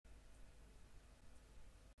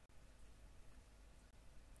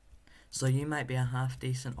So you might be a half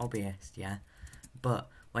decent obbyist, yeah? But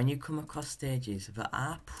when you come across stages that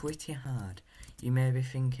are pretty hard, you may be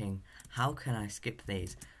thinking, how can I skip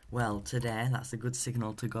these? Well, today that's a good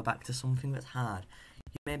signal to go back to something that's hard.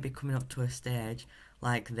 You may be coming up to a stage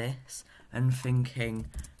like this and thinking,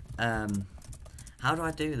 how do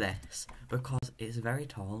I do this? Because it's very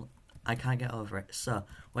tall, I can't get over it. So,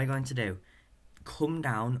 what you're going to do, come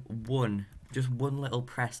down just one little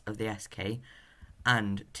press of the S key,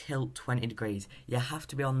 and tilt 20 degrees. You have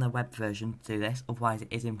to be on the web version to do this, otherwise it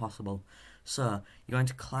is impossible. So, you're going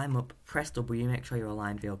to climb up, press W, make sure you're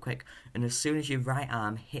aligned real quick, and as soon as your right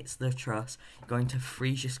arm hits the truss, you're going to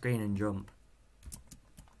freeze your screen and jump.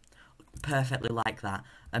 Perfectly like that.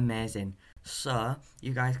 Amazing. So,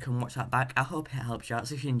 you guys can watch that back. I hope it helps you out.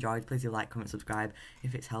 So if you enjoyed, please do like, comment, subscribe.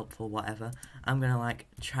 If it's helpful, whatever. I'm going to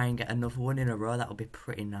try and get another one in a row. That would be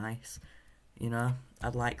pretty nice. You know,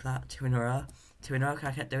 I'd like that. 2 in a row. 2 in a row. Can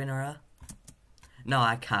I get 2 in a row? No,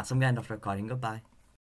 I can't. So I'm getting off the recording. Goodbye.